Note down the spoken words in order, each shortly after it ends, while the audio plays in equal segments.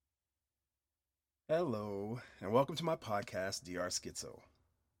Hello, and welcome to my podcast, DRSKITZO.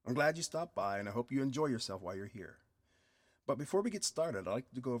 I'm glad you stopped by, and I hope you enjoy yourself while you're here. But before we get started, I'd like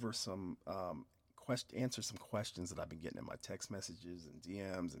to go over answer some questions that I've been getting in my text messages and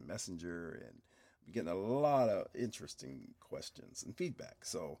DMs and Messenger, and I've been getting a lot of interesting questions and feedback.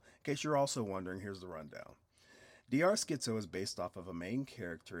 So, in case you're also wondering, here's the rundown. DR Schizo is based off of a main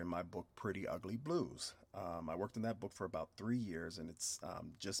character in my book Pretty Ugly Blues. I worked on that book for about 3 years and it's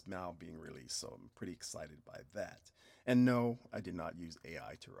just now being released, so I'm pretty excited by that. And no, I did not use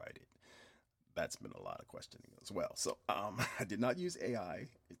AI to write it. That's been a lot of questioning as well. So I did not use AI.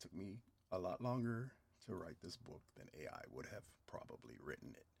 It took me a lot longer to write this book than AI would have probably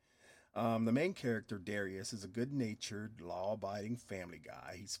written it. The main character, Darius, is a good natured, law abiding family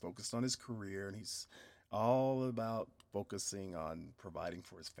guy. He's focused on his career and he's all about focusing on providing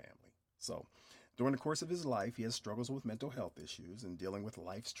for his family. So, during the course of his life, he has struggles with mental health issues and dealing with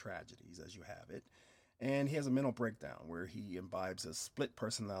life's tragedies, as you have it. And he has a mental breakdown where he imbibes a split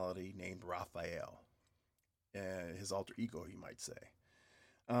personality named Raphael, his alter ego, you might say.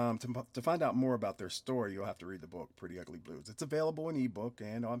 To find out more about their story, you'll have to read the book, Pretty Ugly Blues. It's available in ebook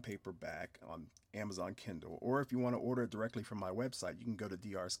and on paperback on Amazon Kindle, or if you want to order it directly from my website, you can go to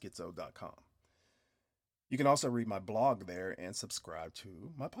drskitzo.com. You can also read my blog there and subscribe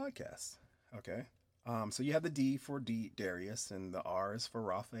to my podcast. Okay. So you have the D for Darius and the R is for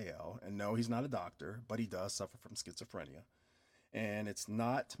Raphael. And no, he's not a doctor, but he does suffer from schizophrenia. And it's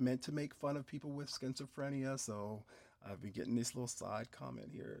not meant to make fun of people with schizophrenia. So I've been getting this little side comment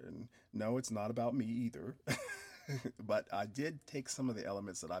here. And no, it's not about me either. But I did take some of the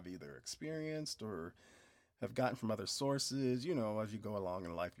elements that I've either experienced or have gotten from other sources. You know, as you go along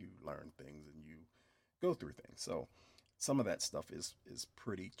in life, you learn things and you go through things. So some of that stuff is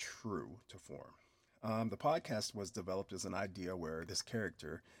pretty true to form. The podcast was developed as an idea where this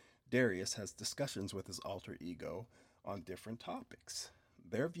character, Darius, has discussions with his alter ego on different topics.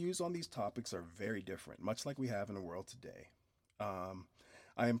 Their views on these topics are very different, much like we have in the world today. I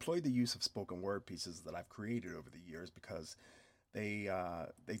employed the use of spoken word pieces that I've created over the years because they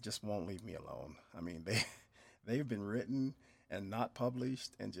just won't leave me alone. I mean, they've been written and not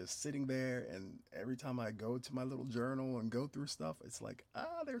published and just sitting there, and every time I go to my little journal and go through stuff, it's like,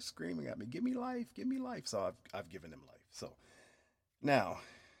 they're screaming at me, give me life, give me life. So I've given them life. So now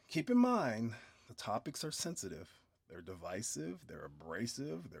keep in mind the topics are sensitive, they're divisive, they're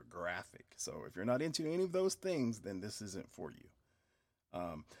abrasive, they're graphic. So if you're not into any of those things, then this isn't for you.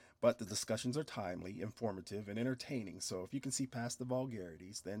 But the discussions are timely, informative, and entertaining. So if you can see past the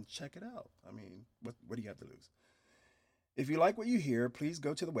vulgarities, then check it out. I mean, what do you have to lose? If you like what you hear, please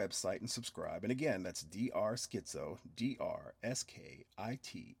go to the website and subscribe. And again, that's DRSKITZO,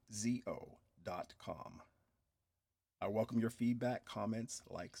 DRSKITZO.com. I welcome your feedback, comments,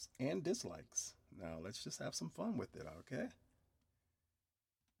 likes, and dislikes. Now, let's just have some fun with it, okay?